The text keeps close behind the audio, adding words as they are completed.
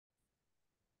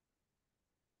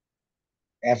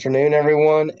Afternoon,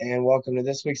 everyone, and welcome to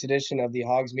this week's edition of the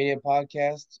Hogs Media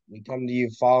Podcast. We come to you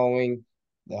following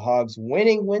the Hogs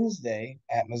winning Wednesday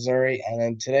at Missouri, and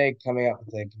then today coming out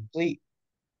with a complete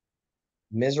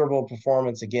miserable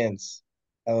performance against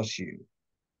LSU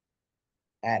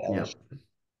at Yep. LSU.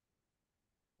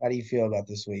 How do you feel about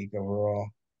this week overall?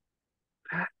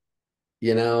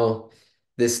 You know,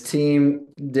 this team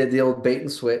did the old bait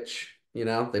and switch.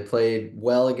 They played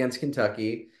well against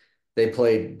Kentucky. They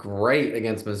played great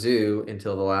against Mizzou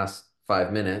until the last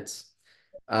 5 minutes.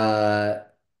 Uh,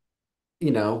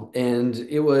 and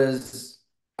it was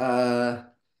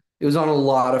on a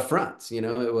lot of fronts. It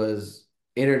was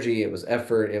energy, it was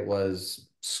effort, it was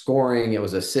scoring, it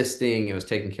was assisting, it was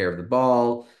taking care of the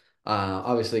ball.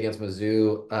 Obviously against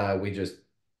Mizzou, we just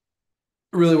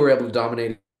really were able to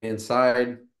dominate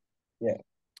inside, Yeah,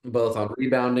 both on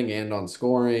rebounding and on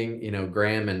scoring.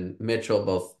 Graham and Mitchell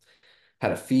both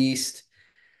had a feast.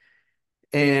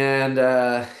 And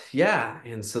yeah,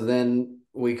 and so then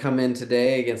we come in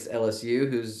today against LSU,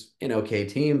 who's an okay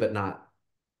team, but not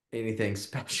anything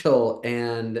special.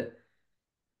 And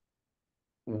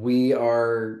we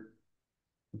are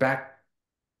back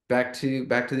back to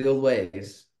the old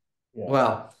ways. yeah.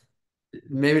 Well,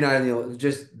 maybe not in the old,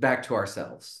 just back to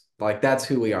ourselves. Like that's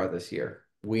who we are this year.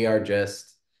 We are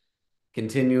just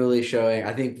continually showing.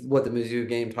 I think what the Mizzou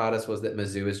game taught us was that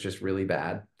Mizzou is just really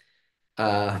bad.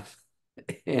 Uh,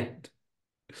 and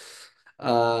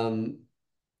um,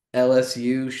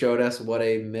 LSU showed us what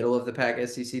a middle of the pack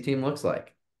SEC team looks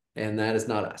like, and that is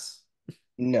not us.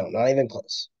 No, not even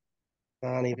close.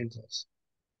 Not even close.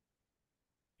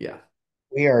 Yeah,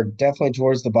 We are definitely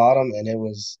towards the bottom, and it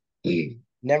was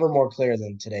never more clear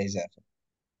than today's effort.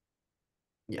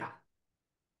 yeah,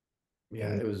 yeah.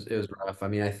 And It was rough. I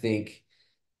mean, I think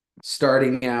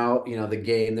starting out, the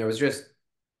game there was just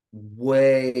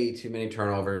way too many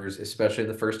turnovers, especially in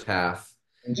the first half.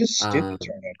 and just stupid Um,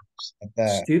 turnovers at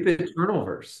that. Stupid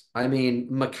turnovers. I mean,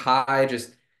 Mackay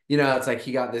just, it's like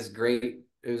he got this great,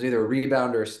 it was either a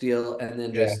rebound or a steal, and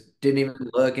then Yeah, just didn't even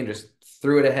look and just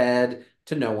threw it ahead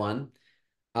to no one.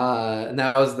 And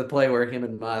that was the play where him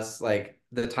and Muss, like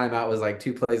the timeout was like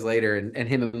 2 plays later, and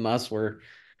him and Muss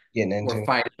getting were into it.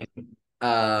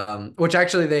 fighting. Which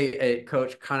actually a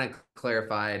coach kind of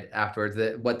clarified afterwards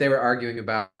that what they were arguing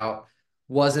about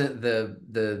wasn't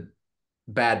the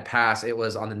bad pass. It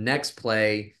was on the next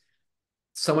play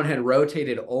someone had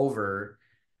rotated over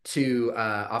to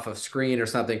off of screen or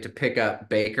something to pick up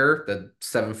Baker, the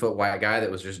 7 foot white guy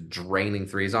that was just draining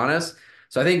threes on us.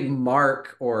 So I think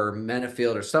Mark or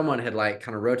Menefield or someone had like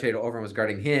kind of rotated over and was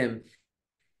guarding him.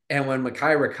 And when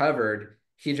Mackay recovered,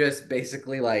 he just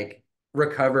basically like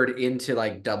recovered into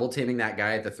like double teaming that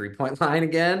guy at the 3 point line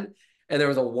again. And there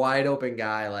was a wide open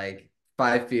guy like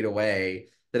 5 feet away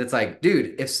that it's like,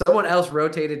 dude, if someone else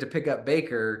rotated to pick up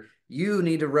Baker, you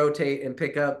need to rotate and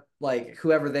pick up like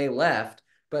whoever they left.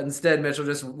 But instead, Mitchell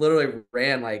just literally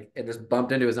ran like and just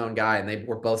bumped into his own guy, and they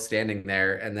were both standing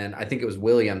there. And then I think it was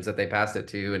Williams that they passed it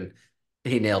to, and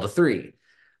he nailed a three.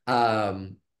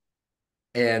 Um,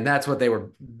 and that's what they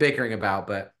were bickering about.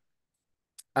 But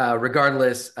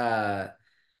regardless,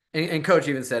 and coach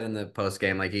even said in the post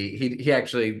game, like he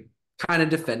actually kind of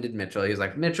defended Mitchell. He was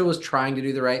like, Mitchell was trying to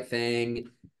do the right thing.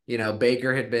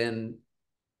 Baker had been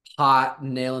hot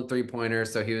nailing 3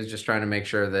 pointers, so he was just trying to make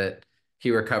sure that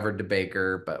he recovered to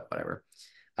Baker, but whatever.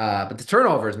 But the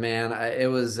turnovers, man, it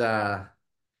was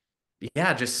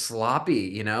yeah, just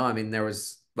sloppy, I mean, there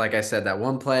was, like I said, that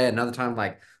one play, another time,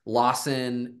 like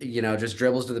Lawson, just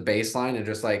dribbles to the baseline and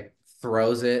just like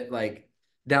throws it like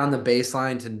down the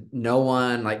baseline to no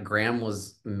one. Like Graham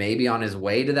was maybe on his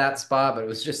way to that spot, but it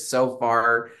was just so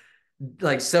far,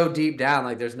 like so deep down,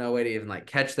 like there's no way to even like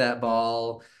catch that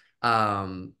ball.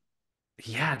 Um,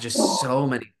 yeah, just so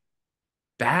many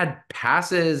bad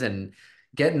passes and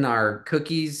getting our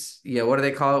cookies. What do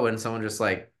they call it when someone just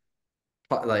like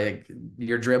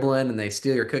you're dribbling and they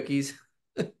steal your cookies.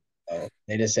 Oh,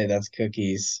 they just say that's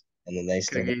cookies, and then they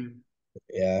still, Cookie.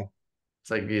 yeah,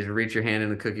 It's like you just reach your hand in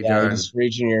the cookie yeah. You jar and just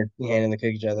reaching your hand in the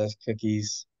cookie jar. That's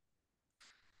cookies.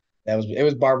 It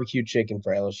was barbecue chicken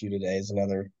for LSU today. Is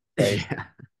another place yeah,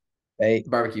 they,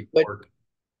 barbecue but pork.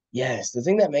 yes, the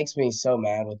thing that makes me so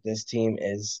mad with this team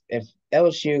is if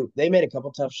LSU they made a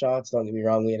couple tough shots. Don't get me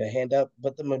wrong, we had a hand up,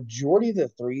 but the majority of the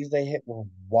threes they hit were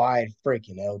wide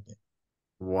freaking open.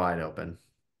 Wide open.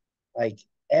 Like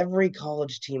every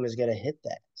college team is gonna hit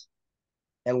that,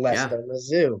 unless Yeah. they're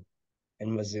Mizzou,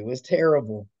 and Mizzou is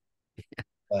terrible.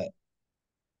 But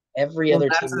every Well, other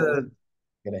that's team that a hits is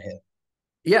gonna hit.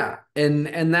 yeah,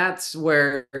 and that's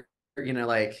where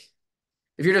like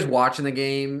if you're just watching the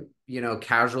game,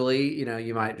 casually,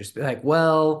 you might just be like,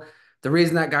 well, the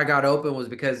reason that guy got open was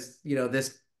because,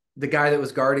 the guy that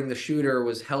was guarding the shooter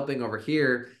was helping over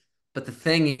here. But the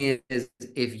thing is,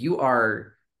 if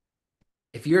you're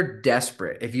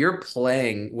desperate, if you're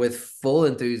playing with full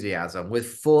enthusiasm, with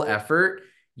full effort,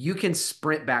 you can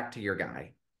sprint back to your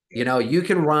guy. You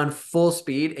can run full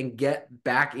speed and get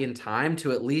back in time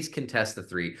to at least contest the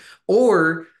three,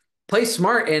 or play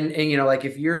smart and like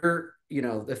if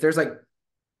there's like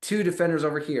two defenders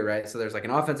over here, right? So there's like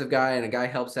an offensive guy and a guy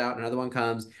helps out, another one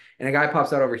comes and a guy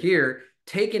pops out over here.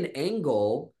 Take an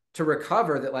angle to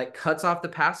recover that like cuts off the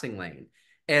passing lane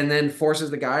and then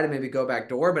forces the guy to maybe go back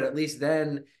door. But at least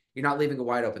then you're not leaving a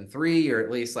wide open three, or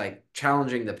at least like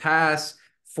challenging the pass,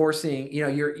 forcing,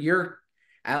 you're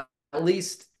at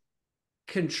least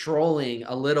controlling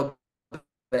a little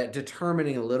bit,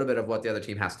 determining a little bit of what the other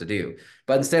team has to do.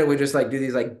 But instead, we just like do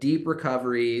these like deep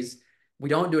recoveries. We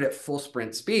don't do it at full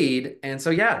sprint speed. And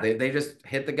so, yeah, they just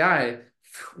hit the guy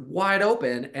wide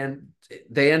open, and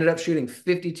they ended up shooting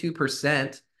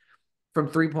 52% from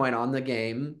 3 point on the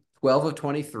game, 12 of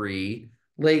 23.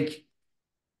 Like,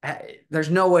 there's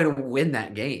no way to win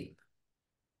that game.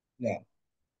 No,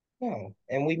 no.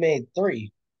 And we made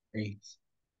three threes.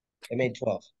 They made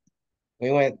 12. We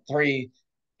went three.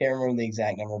 Can't remember the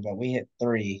exact number, but we hit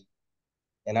three.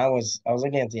 And I was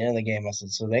looking at the end of the game. I said,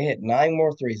 so they hit nine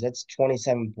more threes. That's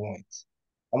 27 points.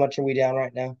 How much are we down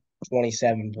right now?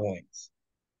 27 points.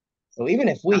 So even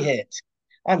if we hit,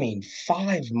 I mean,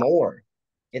 five more,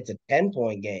 it's a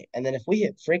 10-point game. And then if we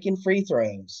hit freaking free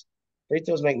throws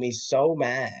make me so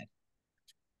mad.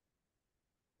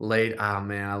 Oh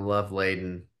man, I love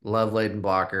Layden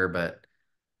Blocker, but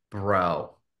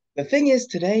bro, The thing is,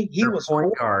 today he your was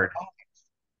point guard.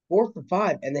 4 for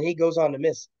 5, and then he goes on to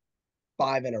miss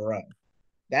five in a row.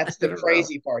 That's the In a row.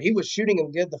 crazy part. He was shooting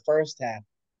them good the first half.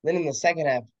 Then in the second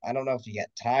half, I don't know if he got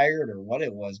tired or what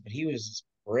it was, but he was just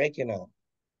breaking them.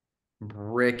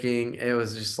 Bricking. It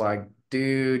was just like,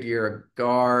 dude, you're a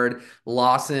guard.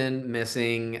 Lawson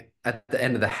missing at the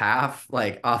end of the half,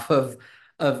 like off of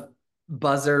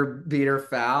buzzer beater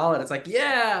foul. And it's like,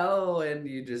 yeah, oh, and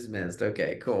you just missed.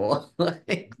 Okay, cool.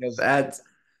 Like Because that's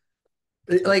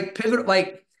like pivotal.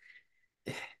 Like,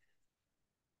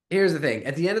 here's the thing.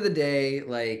 At the end of the day,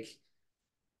 like,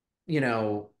 you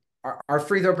know, our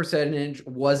free throw percentage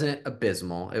wasn't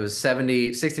abysmal. It was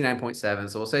 69.7.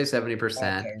 So we'll say not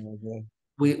 70%. terrible.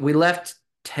 We left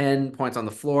 10 points on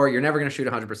the floor. You're never going to shoot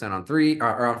 100% on three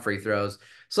or on free throws.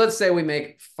 So let's say we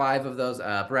make five of those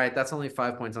up, right? That's only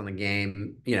 5 points on the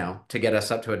game, to get us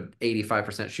up to an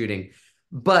 85% shooting.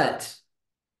 But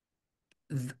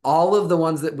all of the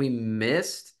ones that we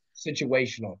missed,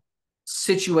 Situational.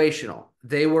 situational.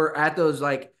 They were at those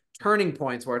like turning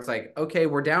points where it's like, okay,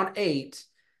 we're down 8,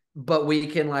 but we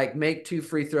can like make 2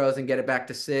 free throws and get it back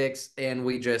to 6, and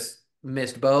we just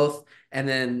missed both. And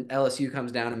then LSU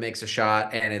comes down and makes a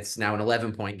shot, and it's now an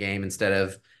 11-point game instead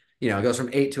of, it goes from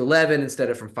 8 to 11 instead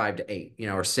of from 5 to 8,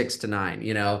 or 6 to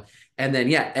 9, and then,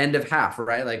 yeah, end of half,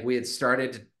 right? Like we had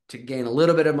started to gain a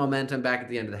little bit of momentum back at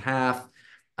the end of the half.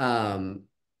 Um,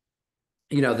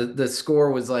 the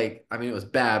score was like, I mean, it was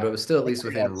bad, but it was still I at think least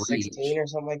we had within 16 reach. or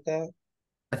something like that.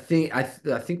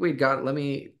 I think we got, let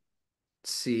me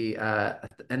see,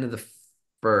 at the end of the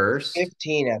first.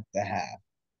 15 at the half.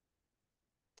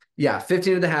 Yeah,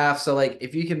 15 and a half. So like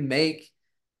if you can make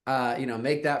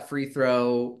that free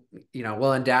throw,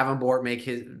 well, and Davenport make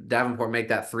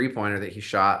that 3-pointer that he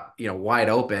shot, wide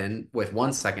open with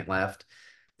 1 second left,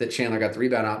 that Chandler got the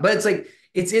rebound on. But it's like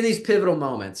it's in these pivotal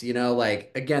moments,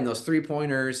 like again, those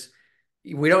 3-pointers,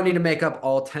 we don't need to make up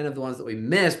all 10 of the ones that we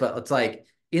missed, but it's like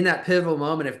in that pivotal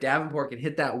moment, if Davenport can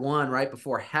hit that one right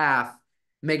before half,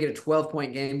 make it a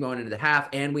 12-point game going into the half,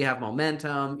 and we have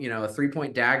momentum, a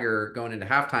 3-point dagger going into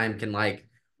halftime can like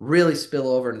really spill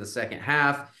over into the second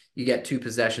half. You get 2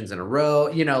 possessions in a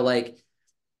row, like,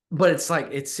 but it's like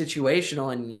it's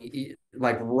situational, and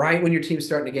like right when your team's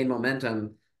starting to gain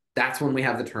momentum, that's when we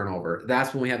have the turnover.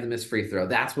 That's when we have the missed free throw.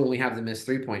 That's when we have the missed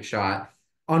 3-point shot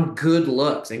on good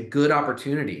looks and good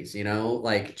opportunities,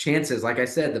 like chances. Like I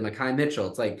said, the Mekhi Mitchell,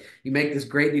 it's like you make this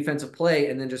great defensive play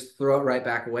and then just throw it right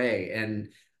back away. And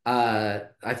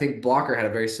I think Blocker had a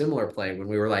very similar play when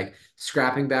we were like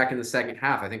scrapping back in the second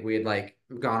half. I think we had like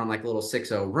gone on like a little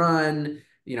 6-0 run,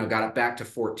 got it back to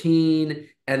 14,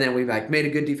 and then we like made a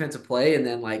good defensive play and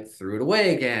then like threw it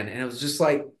away again. And it was just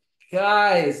like,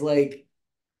 guys, like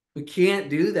we can't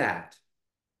do that.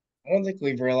 I don't think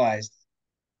we've realized,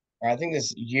 or I think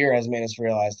this year has made us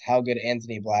realize how good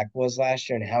Anthony Black was last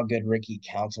year and how good Ricky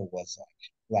Council was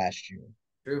last year.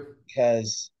 True.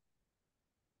 Because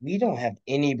we don't have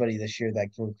anybody this year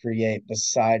that can create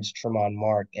besides Tremont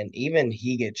Mark, and even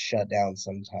he gets shut down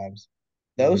sometimes.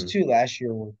 Those Hmm. two last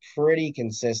year were pretty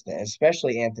consistent,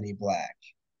 especially Anthony Black.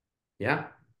 Yeah,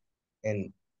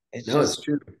 And it's no, it's just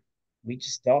true. we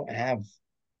just don't have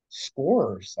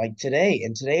scorers like today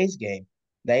in today's game.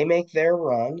 They make their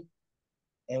run,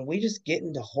 and we just get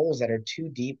into holes that are too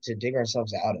deep to dig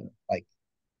ourselves out of. Like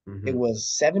it Hmm. was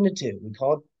 7-2. We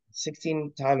called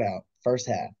 16 timeout first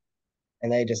half,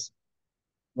 and they just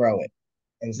throw it.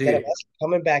 Instead of Dude, us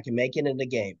coming back and making it a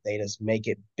game, they just make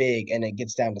it big and it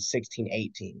gets down to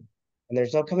 16-18. And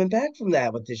there's no coming back from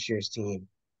that with this year's team.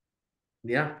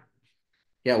 yeah.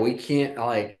 Yeah, we can't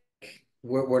like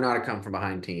we're not a come from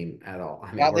behind team at all.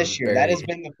 I mean, Not we're this year. That has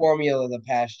very been the formula of the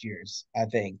past years. I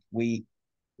think we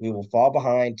will fall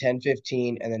behind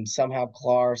 10-15 and then somehow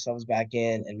claw ourselves back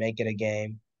in and make it a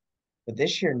game. But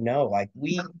this year, no. Like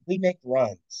we make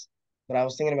runs. But I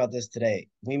was thinking about this today.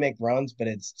 We make runs, but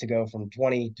it's to go from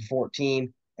 20 to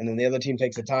 14, and then the other team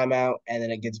takes a timeout, and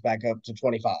then it gets back up to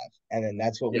 25. And then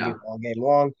that's what we do yeah, all game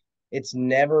long. It's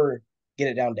never get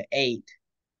it down to 8.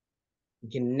 We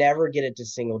can never get it to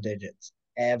single digits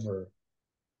ever.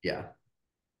 yeah,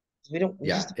 We just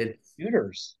yeah. don't It's have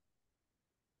shooters.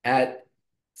 at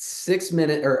 6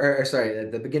 minutes or sorry,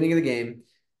 at the beginning of the game,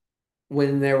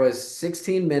 when there was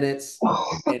 16 minutes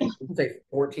and let's say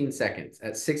 14 seconds,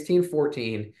 at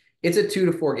 16-14, it's a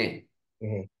 2-4 game.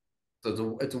 Mhm.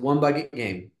 So it's a one bucket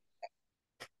game.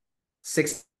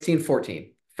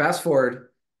 16-14. Fast forward,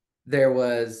 there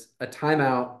was a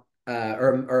timeout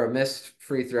or a missed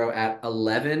free throw at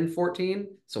 11-14.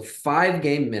 So 5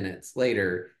 game minutes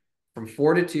later, from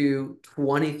 4-2,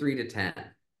 23-10.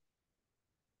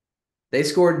 They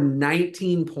scored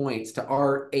 19 points to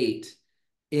our 8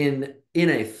 in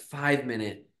a 5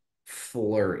 minute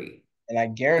flurry. And I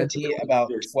And guarantee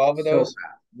about it's 12 of so those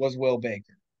was Will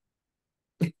Baker.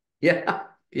 yeah,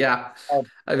 yeah. Our,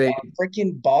 I mean, our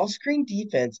freaking ball screen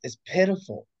defense is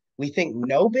pitiful. We think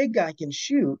no big guy can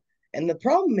shoot. And the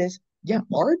problem is, yeah,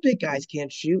 our big guys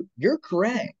can't shoot. You're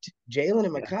correct. Jalen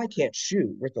and yeah, Makai can't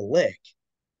shoot worth a lick,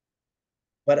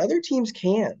 but other teams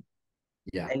can.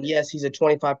 yeah, And yes, he's a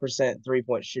 25%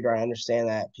 3-point shooter. I understand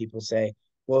that. People say,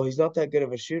 well, he's not that good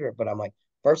of a shooter. But I'm like,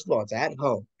 first of all, it's at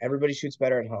home. Everybody shoots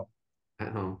better at home. at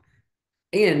home.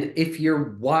 And if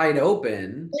you're wide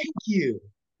open, Thank you.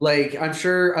 like I'm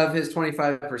sure of his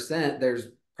 25%, there's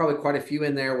probably quite a few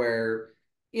in there where,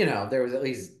 there was at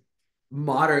least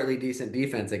moderately decent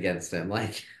defense against him.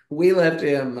 Like we left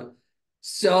him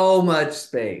so much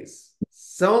space,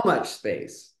 so much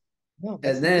space. No,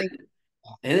 that's And the then thing.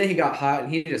 and then he got hot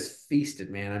and he just feasted,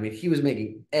 man. I mean, he was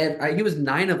making he was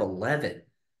 9 of 11.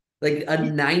 Like a He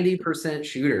 90%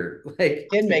 shooter like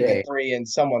did make a today. three in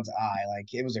someone's eye.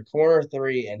 Like it was a corner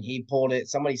three, and he pulled it.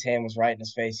 Somebody's hand was right in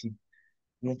his face. And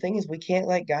the thing is, we can't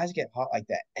let guys get hot like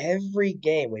that. Every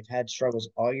game we've had struggles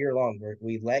all year long where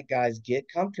we let guys get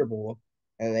comfortable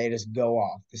and they just go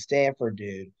off. The Stanford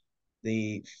dude,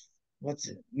 the what's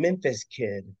it, Memphis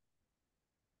kid.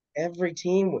 Every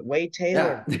team with Wade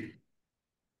Taylor Yeah.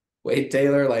 Wade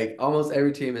Taylor, like almost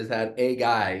every team has had a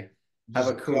guy have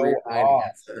just a career go night off.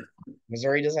 against them.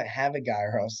 Missouri doesn't have a guy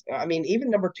or else. I mean, even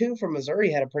number two from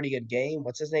Missouri had a pretty good game.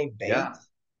 What's his name? Yeah. Bates.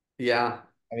 Yeah.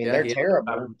 I mean, Yeah. they're He ended up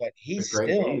terrible, having but he a great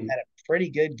still game. had a pretty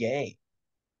good game.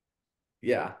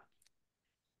 Yeah.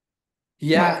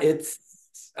 Yeah. It's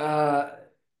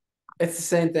the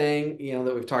same thing,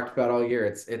 that we've talked about all year.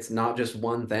 It's not just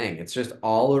one thing. It's just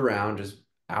all around just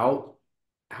out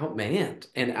outmanned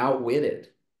and outwitted,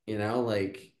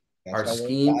 like That's our why we're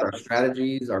schemes, our 5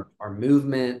 strategies, our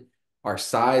movement, our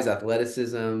size,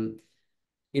 athleticism.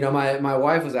 My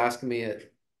wife was asking me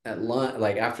at lunch,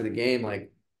 like after the game,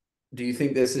 like, do you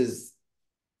think this is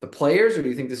the players or do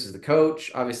you think this is the coach?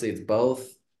 Obviously, it's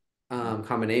both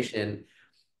combination.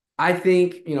 I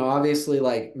think, obviously,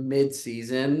 like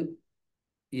mid-season,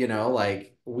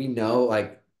 like we know,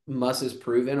 like Muss has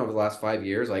proven over the last 5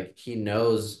 years, like he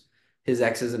knows his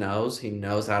X's and O's. He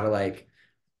knows how to like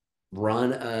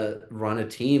run a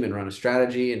team and run a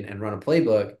strategy and run a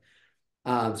playbook.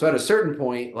 So at a certain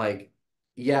point, like,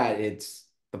 yeah, it's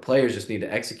the players just need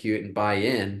to execute and buy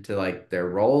in to like their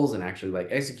roles and actually like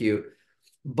execute.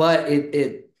 But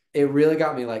it really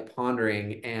got me like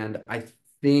pondering, and I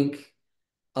think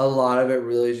a lot of it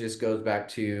really just goes back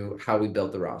to how we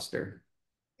built the roster.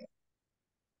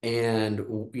 And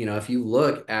if you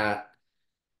look at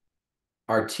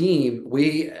our team,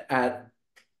 we at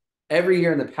every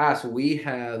year in the past, we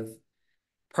have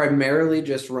primarily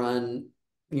just run,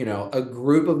 a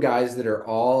group of guys that are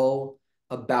all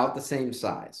about the same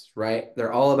size, right?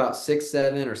 They're all about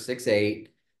 6'7" or 6'8".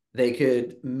 They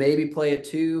could maybe play a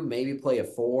two, maybe play a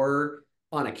four,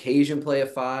 on occasion play a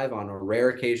five, on a rare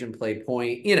occasion play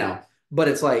point, but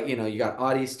it's like, you got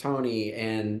Audis Tony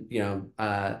and,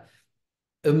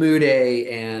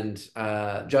 Umude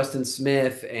and Justin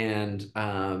Smith and,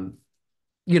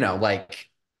 like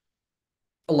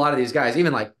a lot of these guys,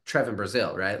 even like Trevin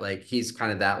Brazil, right? Like he's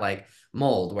kind of that like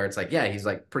mold where it's like, yeah, he's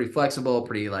like pretty flexible,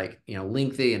 pretty like,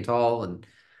 lengthy and tall and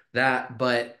that.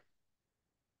 But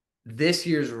this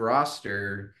year's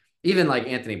roster, even like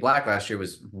Anthony Black last year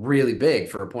was really big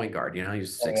for a point guard. He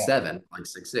was Oh six yeah, seven, like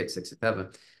 6'6",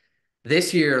 6'7".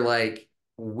 This year, like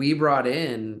we brought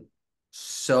in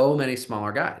so many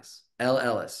smaller guys. L.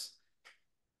 Ellis,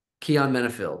 Keon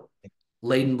Menefield,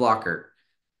 Layden Blocker,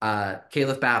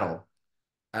 Caleb Battle,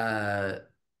 uh,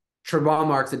 Trevon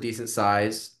Mark's a decent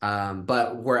size,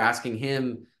 but we're asking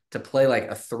him to play like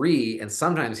a three, and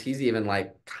sometimes he's even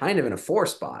like kind of in a four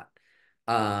spot.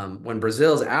 When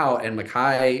Brazil's out and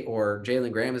Makai or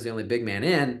Jalen Graham is the only big man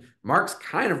in, Mark's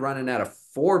kind of running out of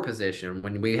four position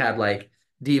when we had like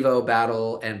Devo,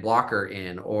 Battle, and Blocker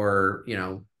in, or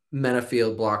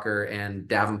Menafield, Blocker, and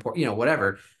Davenport,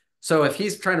 whatever. So if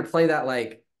he's trying to play that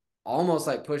like almost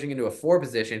like pushing into a four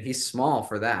position, he's small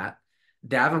for that.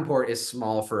 Davenport is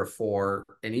small for a four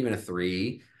and even a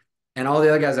three. And all the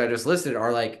other guys I just listed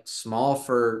are like small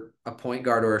for a point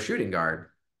guard or a shooting guard.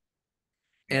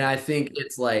 And yeah, I think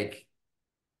it's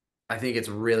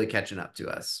really catching up to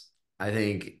us. I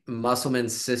think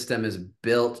Musselman's system is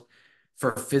built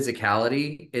for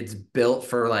physicality. It's built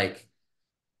for like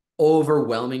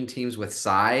overwhelming teams with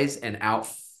size and out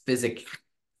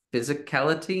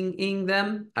physicalitying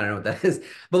them. I don't know what that is,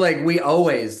 but like we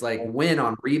always like win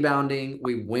on rebounding.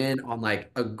 We win on like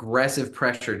aggressive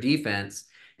pressure defense.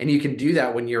 And you can do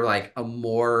that when you're like a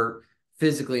more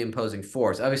physically imposing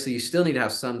force. Obviously, you still need to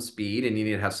have some speed and you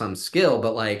need to have some skill,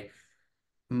 but like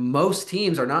most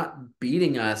teams are not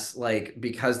beating us like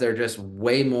because they're just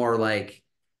way more like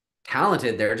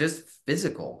talented. They're just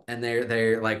physical and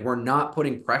they're like we're not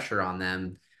putting pressure on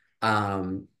them.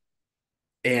 Um,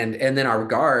 and then our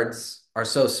guards are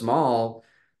so small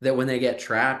that when they get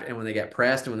trapped and when they get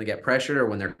pressed and when they get pressured or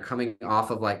when they're coming off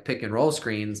of like pick and roll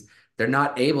screens, they're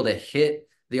not able to hit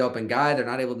the open guy. They're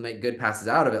not able to make good passes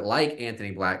out of it like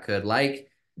Anthony Black could, like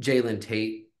Jalen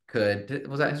Tate could.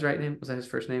 Was that his right name? Was that his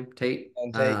first name? Tate?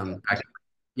 and take yeah.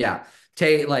 Yeah.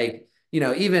 Tate, like,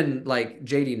 even like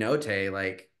JD Note,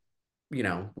 like,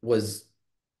 was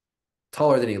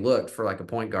taller than he looked for like a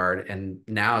point guard. And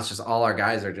now it's just all our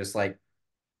guys are just like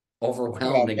Talk overwhelmed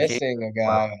about and can't. missing a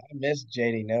guy. I miss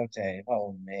JD Note.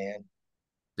 Oh man,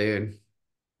 Dude,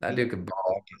 that he dude could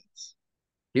ball. buckets.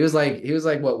 He was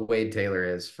like what Wade Taylor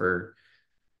is for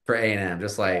A&M,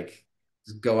 just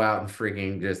go out and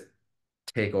freaking just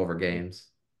take over games.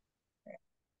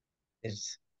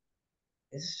 It's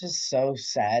it's just so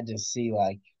sad to see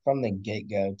like from the get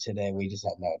go today we just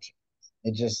had no chance.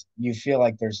 It just you feel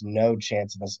like there's no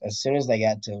chance of us as soon as they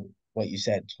got to what you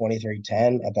said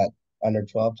 23-10 at that under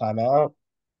 12 timeout.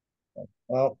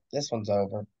 Well, this one's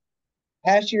over.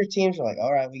 Past year teams are like,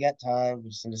 all right, we got time. We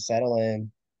just need to settle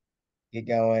in, get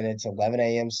going. It's 11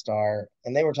 a.m. start,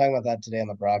 and they were talking about that today on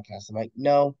the broadcast. I'm like,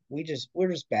 no, we're just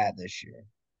bad this year.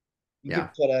 You could Yeah.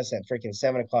 put us at freaking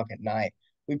 7 o'clock at night.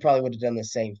 We probably would have done the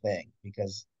same thing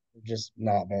because we're just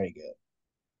not very good.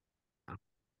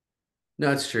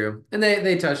 No, it's true. And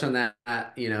they touched on that,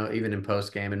 even in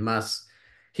post game. And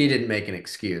he didn't make an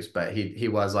excuse, but he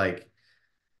was like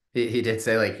he did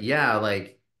say like, yeah,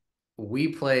 like we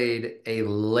played a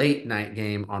late night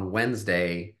game on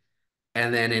Wednesday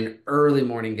and then an early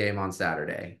morning game on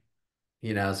Saturday.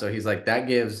 So he's like, that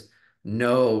gives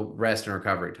no rest and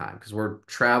recovery time because we're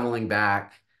traveling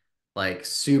back like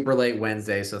super late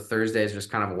Wednesday. So Thursday is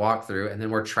just kind of a walkthrough, and then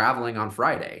we're traveling on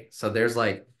Friday. So there's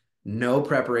like no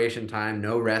preparation time,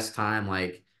 no rest time.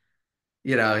 Like,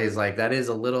 he's like, that is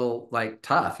a little like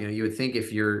tough. You would think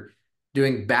if you're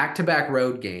doing back-to-back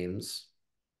road games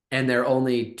and they're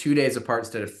only 2 days apart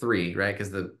instead of three, right?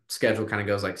 Because the schedule kind of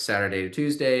goes like Saturday to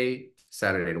Tuesday,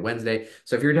 Saturday to Wednesday.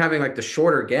 So if you're having like the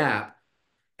shorter gap,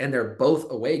 and they're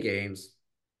both away games,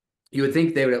 you would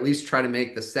think they would at least try to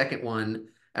make the second one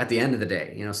at the end of the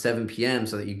day, 7 p.m.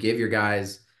 so that you give your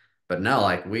guys, but no,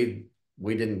 like we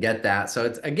didn't get that. So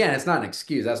it's not an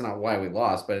excuse. That's not why we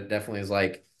lost, but it definitely is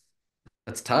like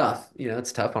that's tough.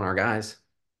 It's tough on our guys.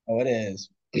 Oh, it is.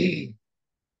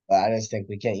 But I just think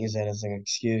we can't use that as an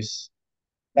excuse.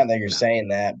 Not that you're No. saying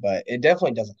that, but it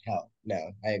definitely doesn't help.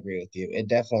 No, I agree with you. It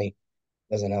definitely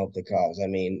doesn't help the cause. I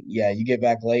mean, yeah, you get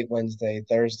back late Wednesday,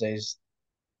 Thursday's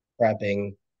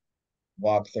prepping,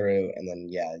 walk through, and then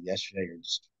yeah, yesterday you're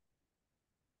just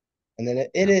And then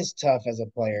it is tough as a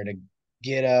player to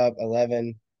get up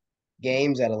 11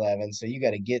 games at 11. So you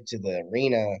got to get to the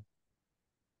arena,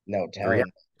 no 3 hours telling,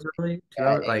 early, at 2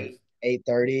 hours, like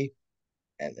 8:30,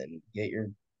 and then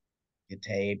get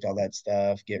taped, all that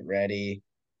stuff, get ready.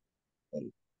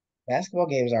 And basketball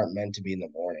games aren't meant to be in the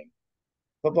morning.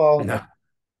 Football, no.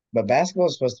 but basketball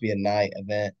is supposed to be a night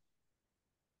event.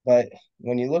 But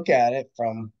when you look at it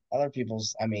from other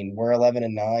people's, I mean, we're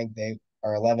 11-9. They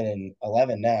are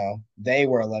 11-11 now. They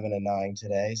were 11-9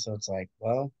 today. So it's like,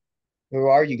 well, who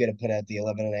are you going to put at the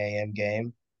 11 a.m.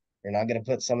 game? You're not going to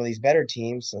put some of these better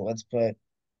teams. So let's put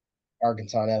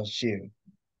Arkansas and LSU.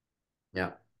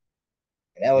 Yeah.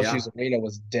 And LSU's Yeah. arena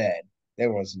was dead.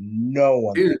 There was no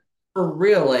one there. Dude, for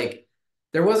real, like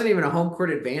there wasn't even a home court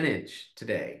advantage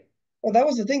today. Well, that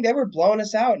was the thing. They were blowing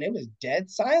us out, and it was dead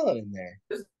silent in there.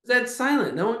 It was dead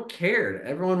silent. No one cared.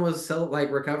 Everyone was so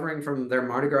like recovering from their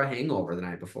Mardi Gras hangover the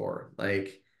night before.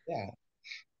 Yeah,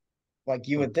 like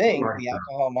you would Like poor think Mardi the Gras.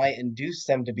 alcohol might induce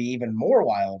them to be even more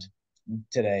wild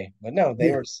today, but no, they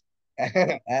Yeah. were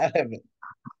out of it.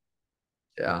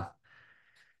 Yeah.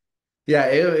 Yeah,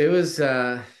 it was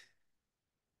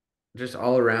just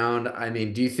all around. I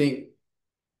mean, you think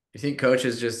coach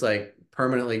is just like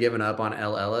permanently given up on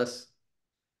L. Ellis?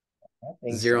 I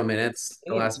think so. 0 minutes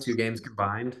the It's last two just, games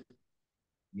combined.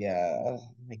 yeah, I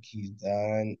think he's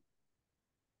done.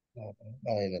 I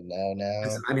don't even know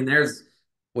 'Cause, now. I mean, there's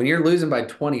when you're losing by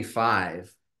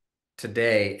 25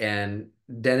 today and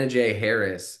Denijay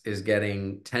Harris is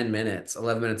getting 10 minutes,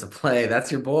 11 minutes of play.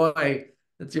 That's your boy.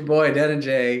 That's your boy,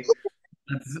 Denijay.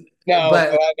 No,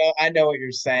 but But I know what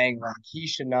you're saying. Like he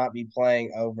should not be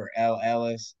playing over L.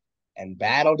 Ellis, and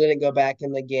Battle didn't go back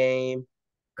in the game.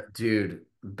 dude,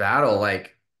 Battle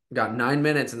like got 9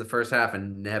 minutes in the first half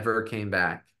and never came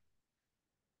back.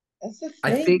 That's the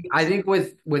I thing. think I think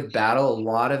with Battle, a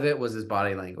lot of it was his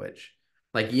body language.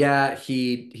 Like, yeah,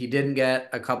 he didn't get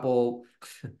a couple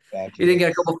Back he didn't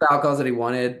get a hits. couple foul calls that he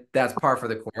wanted. That's par for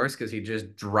the course because he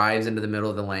just drives into the middle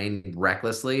of the lane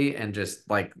recklessly and just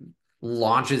like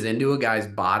launches into a guy's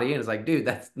body and it's like, dude,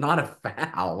 that's not a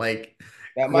foul. Like,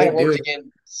 That might have quit worked doing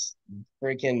against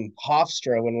freaking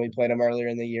Hofstra when we played him earlier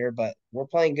in the year, but we're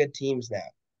playing good teams now.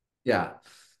 Yeah.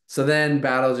 So then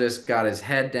Battle just got his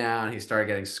head down. He started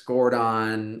getting scored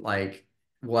on, like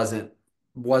wasn't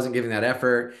wasn't giving that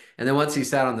effort. And then once he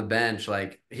sat on the bench,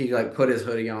 like he like put his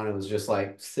hoodie on and was just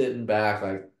like sitting back,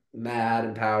 like mad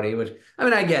and pouty, which I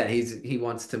mean I get he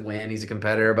wants to win, he's a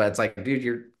competitor, but it's like, dude,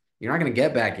 you're not gonna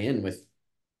get back in with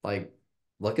like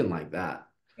looking like that.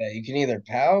 Yeah, you can either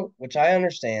pout, which I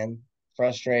understand,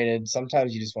 frustrated.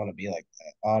 Sometimes you just want to be like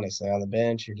that. Honestly, on the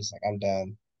bench, you're just like, I'm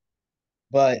done.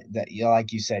 But that you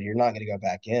like you said, you're not going to go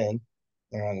back in.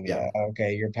 They're not going to be Yeah. like,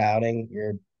 okay, you're pouting,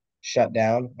 you're shut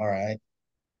down. All right.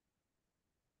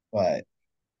 But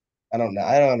I don't know.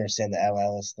 I don't understand the L.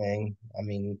 Ellis thing. I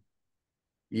mean,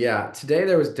 Yeah. Today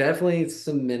there was definitely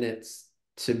some minutes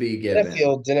to be given.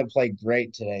 Benefield didn't play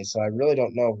great today, so I really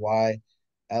don't know why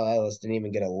Al Ellis didn't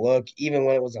even get a look, even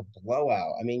when it was a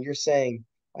blowout. I mean, you're saying,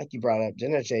 like you brought up,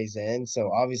 Dinajay's in,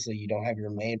 so obviously you don't have your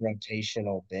main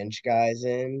rotational bench guys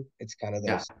in. It's kind of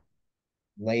Yeah. those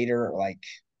later, like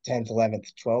 10th,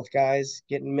 11th, 12th guys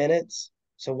getting minutes.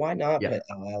 So why not Yeah. put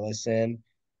Al Ellis in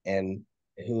and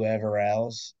whoever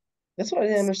else? That's what I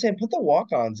didn't understand. Put the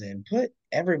walk-ons in. Put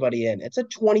everybody in. It's a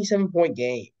 27-point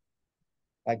game.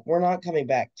 Like we're not coming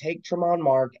back. Take Tremont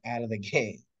Mark out of the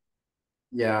game.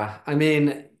 Yeah, I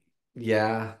mean,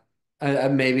 yeah,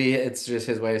 maybe it's just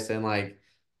his way of saying like,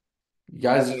 you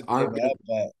I'm not guys going to aren't give gonna up,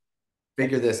 but at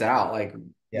figure the this out. Like,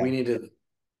 yeah, we need to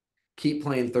keep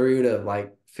playing through to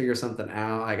like figure something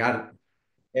out. Like,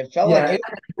 it felt like yeah, and it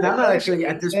I'm not felt like it actually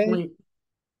at this Wednesday. point.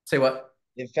 Say what?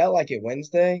 It felt like it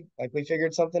Wednesday. Like we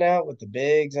figured something out with the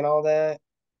bigs and all that.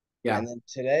 And Yeah, then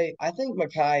today, I think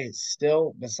Mackay is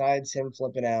still, besides him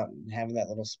flipping out and having that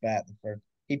little spat,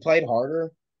 he played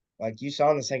harder. Like you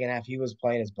saw in the second half, he was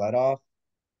playing his butt off.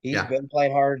 He's yeah, been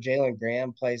playing hard. Jalen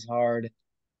Graham plays hard,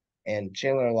 and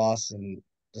Chandler Lawson,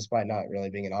 despite not really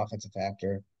being an offensive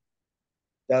factor,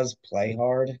 does play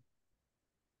hard.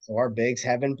 So our bigs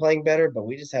have been playing better, but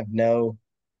we just have no.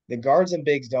 The guards and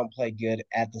bigs don't play good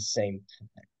at the same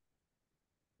time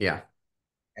yeah,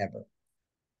 ever.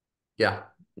 yeah.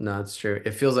 No, it's true.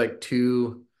 It feels like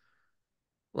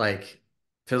like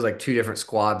feels like two different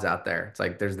squads out there. It's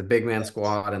like there's the big man Yes.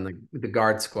 squad and the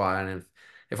guard squad. And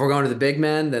if we're going to the big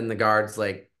men, then the guards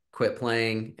like quit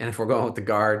playing. And if we're going with the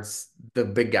guards, the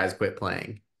big guys quit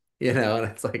playing. You know,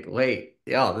 and it's like, wait,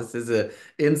 yo, this is a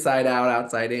inside out,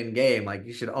 outside in game. Like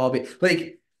you should all be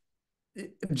like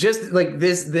just like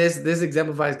this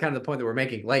exemplifies kind of the point that we're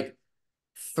making. Like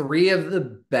three of the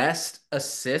best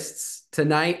assists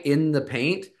tonight in the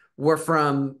paint were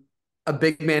from a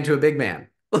big man to a big man.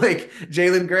 Like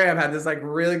Jalen Graham had this like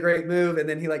really great move, and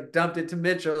then he like dumped it to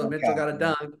Mitchell, and Mitchell Okay. got a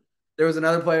dunk. There was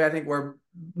another play I think where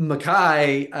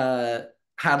Makai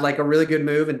had like a really good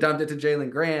move and dumped it to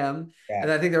Jalen Graham, and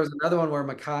Yeah. I think there was another one where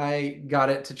Makai got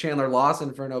it to Chandler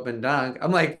Lawson for an open dunk.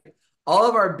 I'm like, all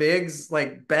of our bigs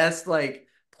like best like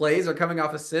plays are coming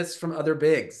off assists from other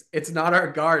bigs. It's not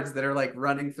our guards that are like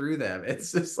running through them.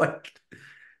 It's just like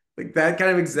that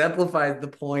kind of exemplifies the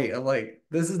point of like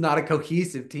this is not a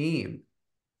cohesive team.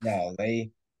 No,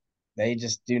 they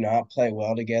just do not play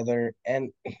well together.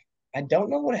 And I don't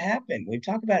know what happened. We've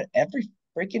talked about it every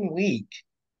freaking week.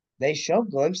 They show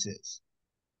glimpses.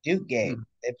 Duke game, Hmm.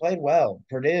 they played well.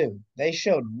 Purdue, they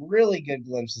showed really good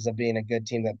glimpses of being a good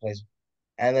team that plays.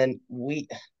 And then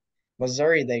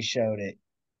Missouri, they showed it.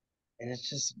 And it's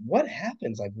just what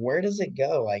happens? Like, where does it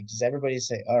go? Like, does everybody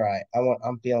say, "All right,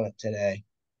 I'm feeling it today"?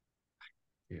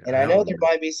 Yeah, And I I know don't there know.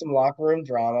 might be some locker room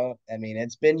drama. I mean,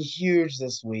 it's been huge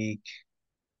this week.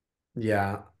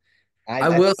 Yeah. I I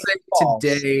think will say it's false.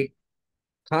 today,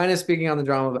 kind of speaking on the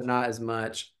drama, but not as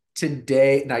much.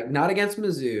 Today, like not against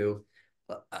Mizzou.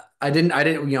 I didn't,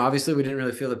 obviously we didn't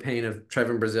really feel the pain of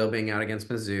Trevor Brazil being out against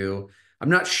Mizzou. I'm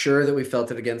not sure that we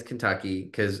felt it against Kentucky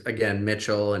because again,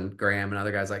 Mitchell and Graham and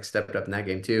other guys like stepped up in that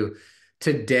game too.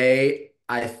 Today,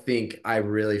 I think I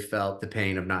really felt the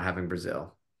pain of not having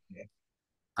Brazil. Yeah,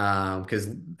 Because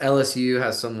LSU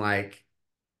has some like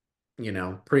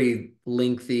pretty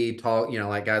lengthy, tall,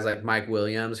 like guys like Mike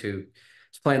Williams, who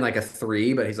is playing like a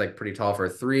three, but he's like pretty tall for a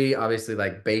three. Obviously,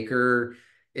 like Baker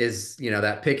is,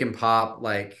 that pick and pop,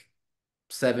 like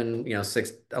seven,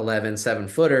 6'11",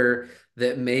 7-footer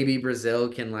that maybe Brazil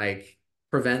can like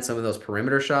prevent some of those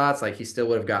perimeter shots. Like he still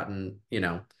would have gotten,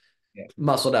 yeah,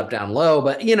 muscled up down low,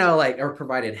 but like or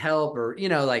provided help or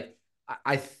like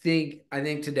I think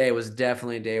today was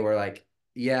definitely a day where like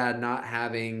yeah, not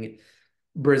having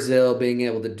Brazil being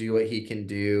able to do what he can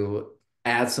do,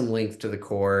 add some length to the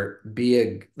court, be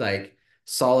a like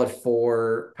solid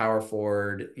four, power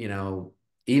forward,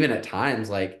 even at times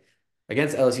like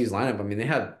against LSU's lineup. I mean, they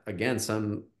had again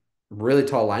some really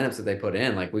tall lineups that they put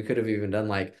in. Like we could have even done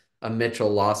like a Mitchell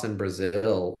Lawson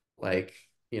Brazil, like,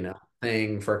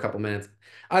 thing for a couple minutes.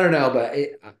 I don't know, but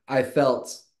I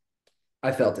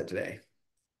felt it today.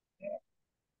 yeah.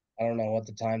 I don't know what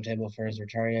the timetable for his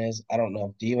return is. I don't know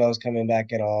if Devo's coming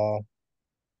back at all.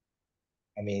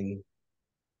 I mean,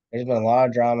 there's been a lot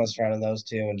of drama surrounding those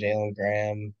two and Jalen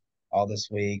Graham all this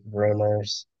week,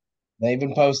 rumors. They've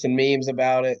been posting memes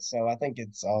about it, so I think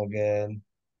it's all good.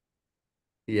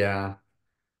 Yeah,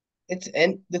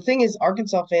 And the thing is,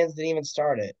 Arkansas fans didn't even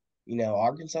start it.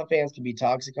 Arkansas fans can be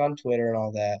toxic on Twitter and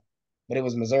all that, but it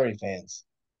was Missouri fans.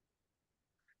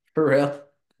 for real.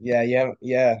 Yeah, yeah,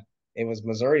 yeah. It was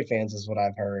Missouri fans, is what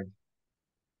I've heard.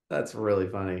 That's really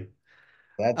funny.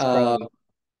 That's Uh, probably,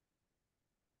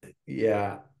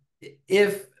 yeah.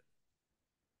 If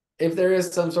if there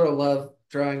is some sort of love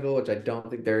triangle, which I don't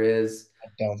think there is, I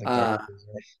don't think there uh, is.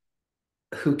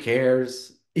 who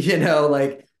cares?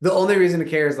 Like the only reason to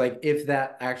care is like if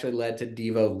that actually led to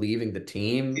Devo leaving the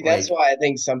team, See, that's like why I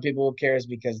think some people care is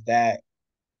because that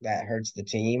hurts the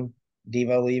team.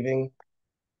 Devo leaving,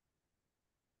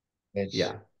 which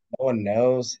yeah, no one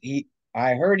knows.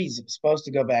 I heard he's supposed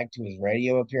to go back to his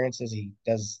radio appearances. He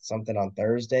does something on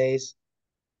Thursdays.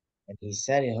 And he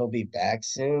said he'll be back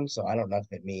soon. So I don't know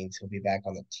if it means he'll be back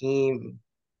on the team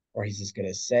or he's just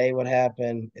gonna say what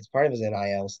happened. It's part of his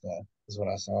NIL stuff, is what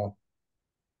I saw.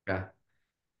 yeah,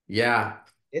 yeah,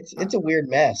 It's a weird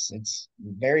mess. It's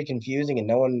very confusing and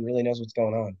no one really knows what's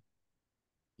going on.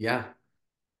 yeah.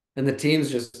 And the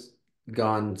team's just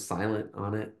gone silent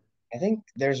on it. I think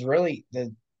there's really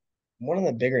the one of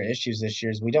the bigger issues this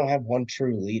year is we don't have one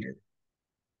true leader.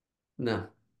 No,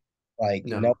 Like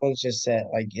no no. one's just said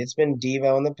like it's been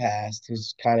Devo in the past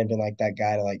who's kind of been like that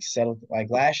guy to like settle like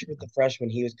last year with the freshman,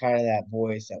 he was kind of that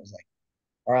voice that was like,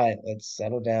 all right, let's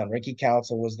settle down. Ricky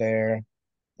Council was there.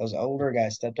 Those older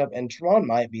guys stepped up, and Tron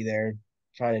might be there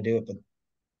trying to do it, but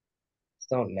just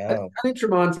don't I, know. I think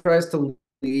Tremont tries to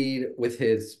lead with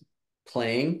his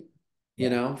playing,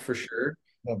 Yeah, for sure.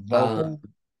 but Uh, vocal,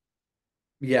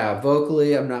 yeah,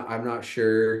 vocally, I'm not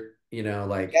sure, you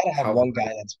like gotta have how one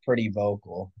guy that's pretty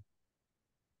vocal.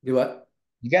 do what?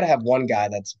 You gotta have one guy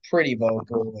that's pretty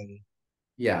vocal, and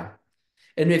Yeah.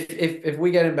 And if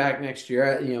we get him back next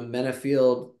year,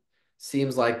 Menafield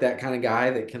seems like that kind of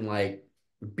guy that can like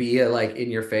be a like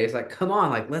in your face, like, come on,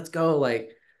 like let's go,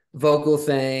 like vocal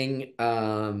thing.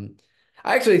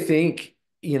 I actually think,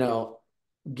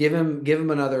 give him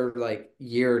another like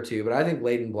year or two, but I think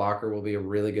Layden Blocker will be a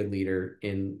really good leader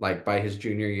in like by his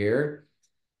junior year.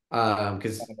 Kind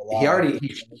Because of a he lot like already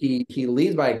he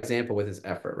leads by example with his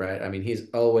effort, right? I mean, he's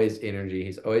always energy,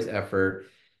 he's always effort.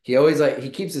 He always like he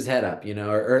keeps his head up,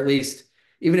 or at least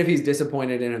even if he's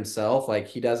disappointed in himself, like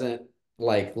he doesn't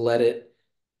like let it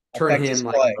turn affect his him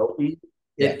like play. mopey.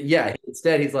 Yeah,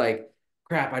 Instead he's like,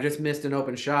 crap, I just missed an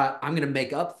open shot. I'm gonna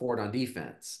make up for it on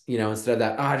defense. Instead of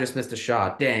that, oh, I just missed a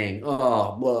shot. Dang.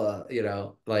 Oh, blah,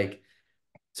 like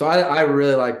so I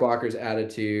really like Blocker's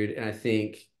attitude, and I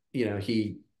think,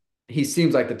 he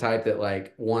seems like the type that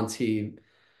like once he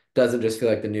doesn't just feel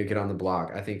like the new kid on the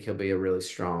block, I think he'll be a really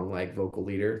strong like vocal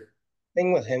leader.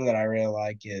 thing with him that I really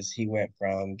like is he went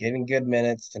from getting good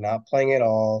minutes to not playing at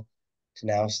all to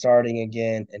now starting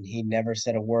again, and he never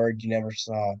said a word. You never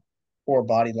saw poor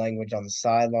body language on the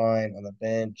sideline, on the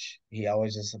bench. He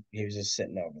was just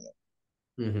sitting over there.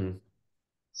 Hmm.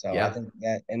 So I Yeah. think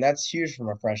that, and that's huge from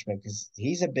a freshman because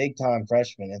he's a big time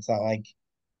freshman. It's not like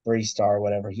 3 star or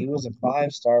whatever. He was a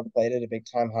 5 star, played at a big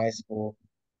time high school.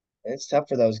 And it's tough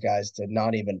for those guys to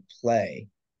not even play.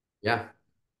 Yeah.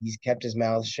 He's kept his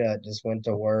mouth shut, just went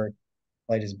to work,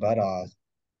 played his butt off.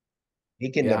 He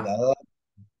can Yeah. develop.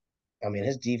 I mean,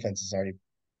 his defense is already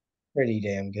pretty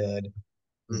damn good.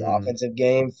 His Hmm. offensive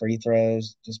game, free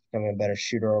throws, just becoming a better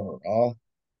shooter overall.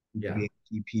 He could be Yeah. a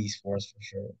key piece for us for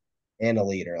sure. And a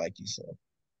leader, like you said.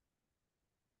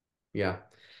 Yeah.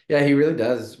 Yeah, he really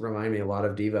does remind me a lot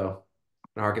of Devo,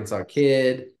 an Arkansas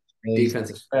kid, Really,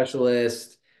 defensive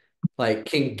specialist, like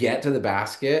can get to the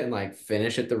basket and like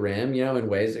finish at the rim, in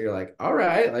ways that you're like, all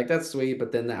right, like that's sweet,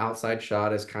 but then the outside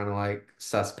shot is kind of like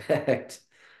suspect.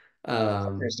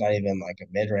 Um, Tucker's not even like a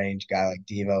mid range guy like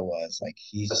Devo was. Like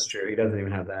that's he's true. He doesn't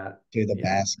even have that. to the Yeah.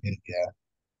 basket. Yeah.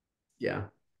 Yeah.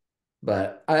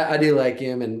 But I do like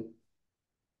him. And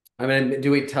I mean,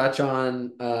 do we touch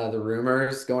on the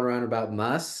rumors going around about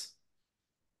Muss?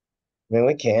 I mean,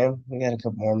 we can. We got a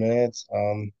couple more minutes.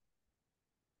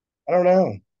 I don't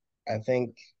know. I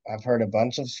think I've heard a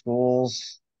bunch of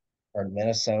schools, heard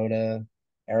Minnesota,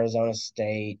 Arizona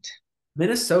State.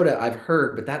 Minnesota, I've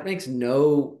heard, but that makes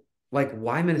no, like,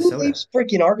 why Who Minnesota? leaves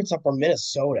freaking Arkansas for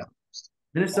Minnesota?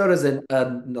 Minnesota's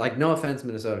like, no offense,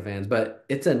 Minnesota fans, but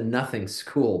it's a nothing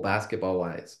school basketball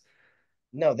wise.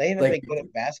 No, they haven't Like, been good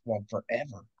at basketball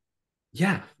forever.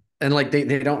 yeah. And like they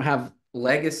don't have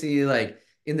legacy. Like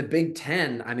in the Big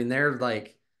Ten, I mean, they're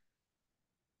like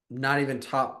not even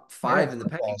top They're a five in the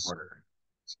football pecking order,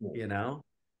 school. you know?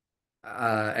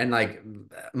 And like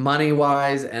money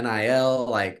wise, NIL,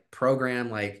 like program,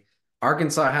 like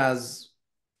Arkansas has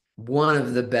one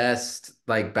of the best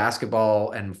like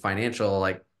basketball and financial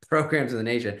like programs in the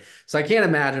nation. So I can't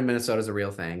imagine Minnesota's a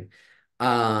real thing.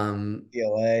 Um,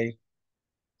 PLA.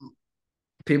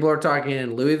 People are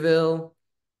talking Louisville,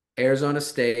 Arizona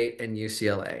State, and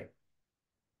UCLA.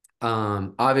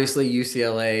 Obviously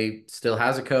UCLA still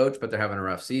has a coach, but they're having a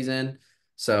rough season.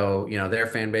 So, their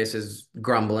fan base is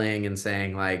grumbling and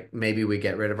saying like maybe we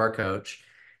get rid of our coach.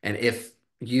 And if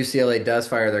UCLA does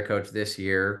fire their coach this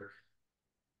year,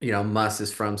 Muss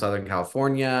is from Southern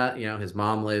California. His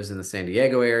mom lives in the San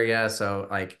Diego area. So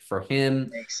like for him,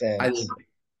 Makes I sense. think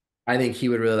I think he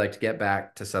would really like to get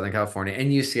back to Southern California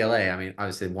and UCLA. I mean,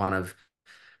 obviously one of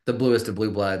the bluest of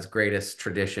blue bloods, greatest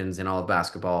traditions in all of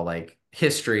basketball, like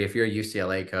history. If you're a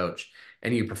UCLA coach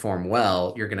and you perform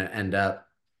well, you're going to end up,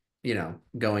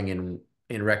 going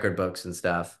in record books and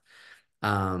stuff.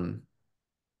 Um,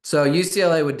 so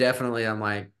UCLA would definitely, I'm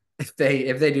like, if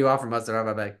they do offer Mustard,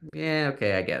 I'm like, yeah,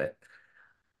 okay, I get it.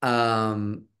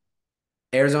 Um,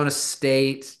 Arizona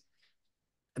State,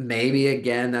 maybe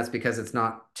again, that's because it's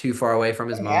not too far away from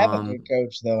his They have a mom. good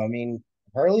coach, though. I mean,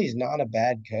 Hurley's not a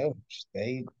bad coach.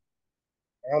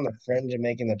 They're on the fringe of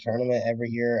making the tournament every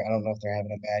year. I don't know if they're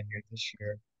having a bad year this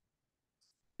year.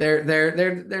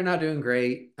 They're not doing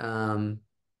great.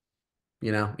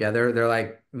 Yeah, they're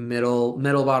like middle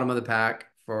bottom of the pack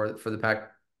for the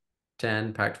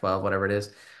Pac-10, Pac-12, whatever it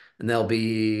is, and they'll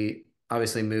be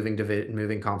obviously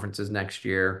moving conferences next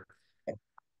year.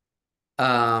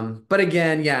 But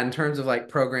again, yeah, in terms of like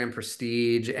program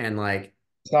prestige and like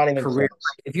It's not even career, close.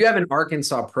 if you have an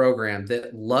Arkansas program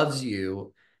that loves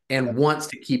you and wants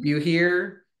to keep you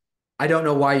here, I don't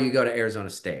know why you go to Arizona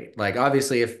State. Like,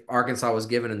 obviously, if Arkansas was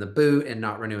given in the boot and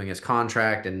not renewing his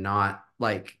contract and not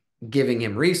like giving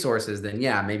him resources, then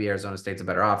yeah, maybe Arizona State's a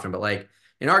better option. But like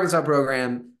an Arkansas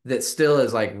program that still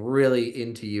is like really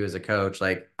into you as a coach,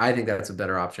 like I think that's a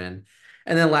better option.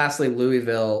 And then lastly,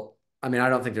 Louisville. I mean, I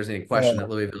don't think there's any question that Oh,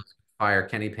 Louisville is going to fire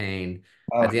Kenny Payne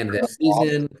oh, at the end of they're this awful.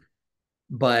 season.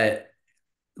 But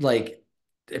like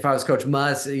if I was Coach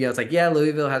Muss, it's like, yeah,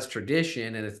 Louisville has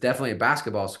tradition and it's definitely a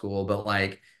basketball school, but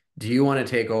like, do you want to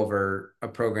take over a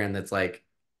program that's like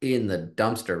in the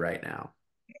dumpster right now?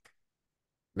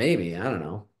 Maybe, I don't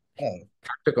know. Oh,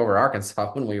 Took over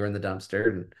Arkansas when we were in the dumpster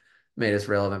and made us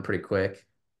relevant pretty quick.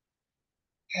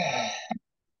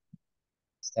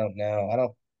 just don't know. I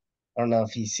don't know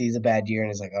if he sees a bad year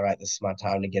and is like, all right, this is my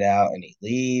time to get out, and he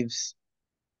leaves.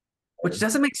 Or Which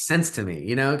doesn't make sense to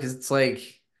me, because it's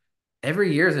like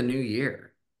every year is a new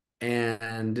year.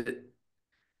 And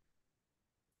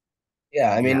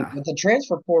yeah, I mean, yeah, with the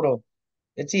transfer portal,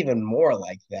 it's even more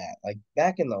like that. Like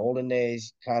back in the olden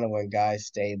days, kind of when guys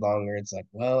stayed longer, it's like,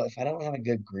 well, if I don't have a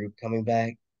good group coming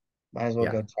back, might as well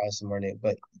yeah, go try somewhere new.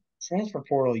 But transfer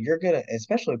portal, you're gonna,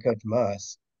 especially with Coach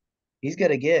Muss, he's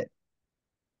gonna get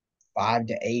 5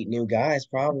 to 8 new guys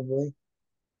probably.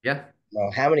 yeah. Know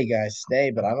how many guys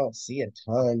stay, but I don't see a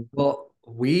ton. Well,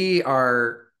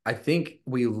 I think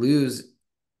we lose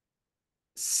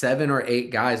 7 or 8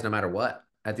 guys no matter what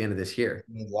at the end of this year,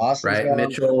 I mean, Lawson's right? gone,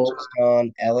 Mitchell's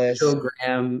gone, Ellis. Mitchell,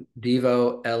 Graham,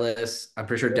 Devo, Ellis. I'm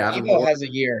pretty sure Well, Devo Davenport. has a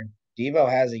year. Devo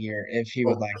has a year if he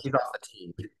would Oh, like to. he's off the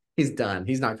team. He's done.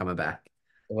 He's not coming back.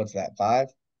 What's that, 5,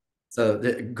 So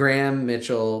Graham,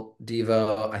 Mitchell,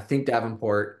 Devo, I think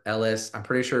Davenport, Ellis. I'm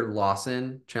pretty sure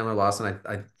Chandler Lawson.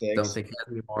 I don't 6, think he has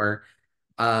anymore.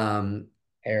 Um,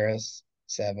 Harris,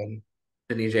 7.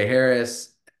 Denijay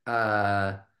Harris,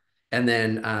 uh, and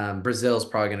then Brazil's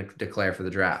probably going to declare for the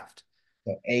draft.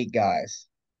 So 8 guys.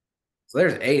 So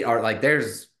there's 8. Or like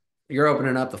you're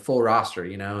opening up the full roster,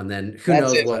 and then who That's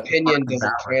knows if what Pinion Marvin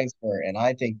doesn't Bauer. transfer, and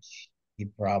I think he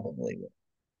probably will.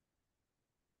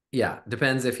 Yeah,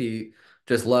 depends if he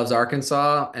just loves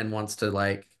Arkansas and wants to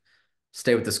like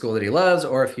stay with the school that he loves,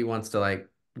 or if he wants to like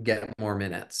get more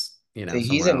minutes, See,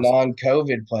 he's somewhere a else.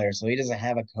 non-COVID player, so he doesn't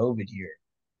have a COVID year.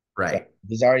 So Right.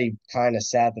 he's already kind of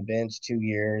sat the bench 2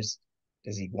 years.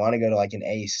 Does he want to go to like an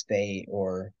A state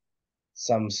or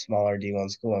some smaller D1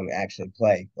 school and actually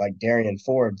play? Like Darian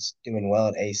Ford's doing well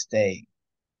at A State.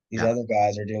 These Yeah. other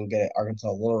guys are doing good at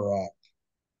Arkansas Little Rock.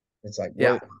 It's like,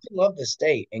 well, Yeah. you can love the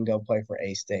state and go play for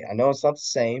A State. I know it's not the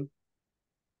same,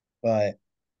 but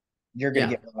you're going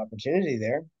to Yeah. get one opportunity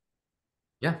there.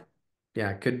 Yeah.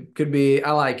 Yeah. Could be.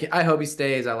 I like it. I hope he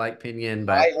stays. I like Pinion,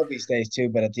 I but hope he stays too,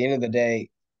 but at the end of the day,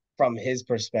 from his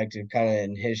perspective, kind of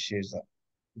in his shoes,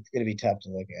 it's going to be tough to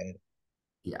look at it.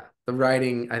 yeah,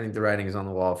 I think the writing is on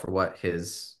the wall for what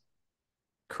his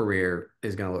career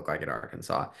is going to look like at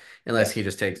Arkansas, Yeah. unless he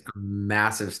just takes a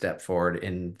massive step forward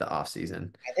in the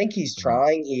offseason. I think he's Um,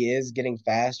 trying. He is getting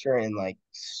faster and like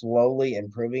slowly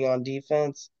improving on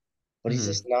defense, but he's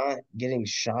just mhm. not getting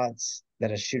shots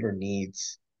that a shooter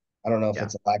needs. I don't know if Yeah.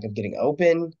 it's a lack of getting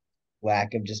open,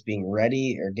 lack of just being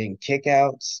ready, or getting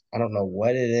kickouts. I don't know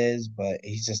what it is, but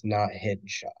he's just not hitting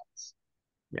shots.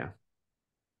 Yeah.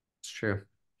 It's true.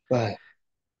 But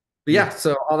But yeah, yeah,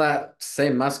 so all that to say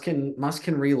Musk can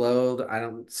reload. I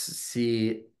don't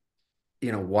see,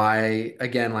 why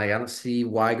again, like I don't see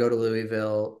why go to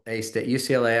Louisville, A State,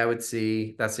 UCLA, I would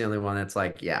see. That's the only one that's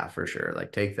like, yeah, for sure.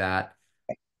 Like take that.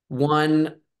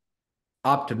 One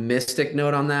optimistic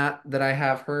note on that I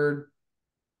have heard.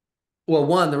 Well,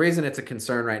 one, the reason it's a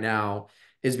concern right now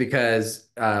is because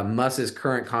Muss's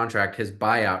current contract, his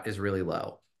buyout is really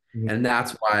low. mhm. And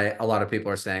that's why a lot of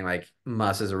people are saying like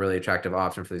Muss is a really attractive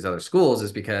option for these other schools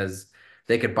is because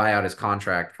they could buy out his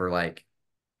contract for like,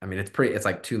 I mean, it's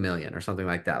like 2 million or something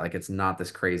like that. Like it's not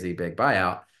this crazy big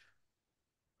buyout.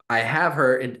 I have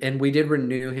heard, and we did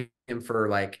renew him for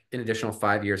like an additional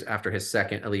 5 years after his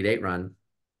second Elite Eight run.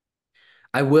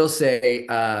 I will say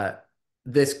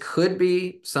this could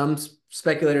be some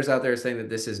speculators out there saying that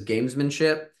this is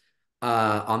gamesmanship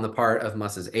on the part of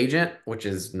Muss's agent, which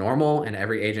is normal, and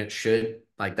every agent should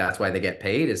like that's why they get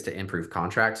paid is to improve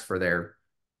contracts for their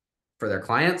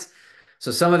clients.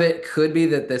 So some of it could be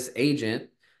that this agent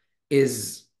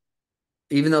is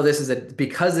even though this is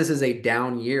a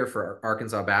down year for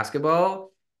Arkansas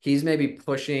basketball, he's maybe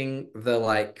pushing the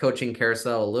like coaching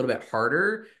carousel a little bit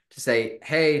harder to say,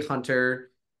 "Hey,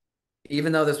 Hunter,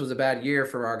 even though this was a bad year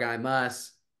for our guy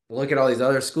Muss, look at all these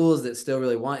other schools that still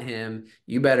really want him.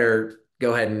 You better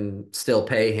go ahead and still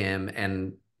pay him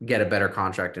and get a better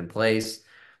contract in place."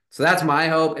 So that's my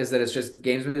hope is that it's just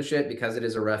gamesmanship because it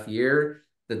is a rough year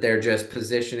that they're just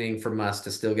positioning for Muss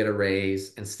to still get a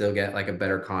raise and still get like a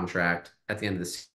better contract at the end of the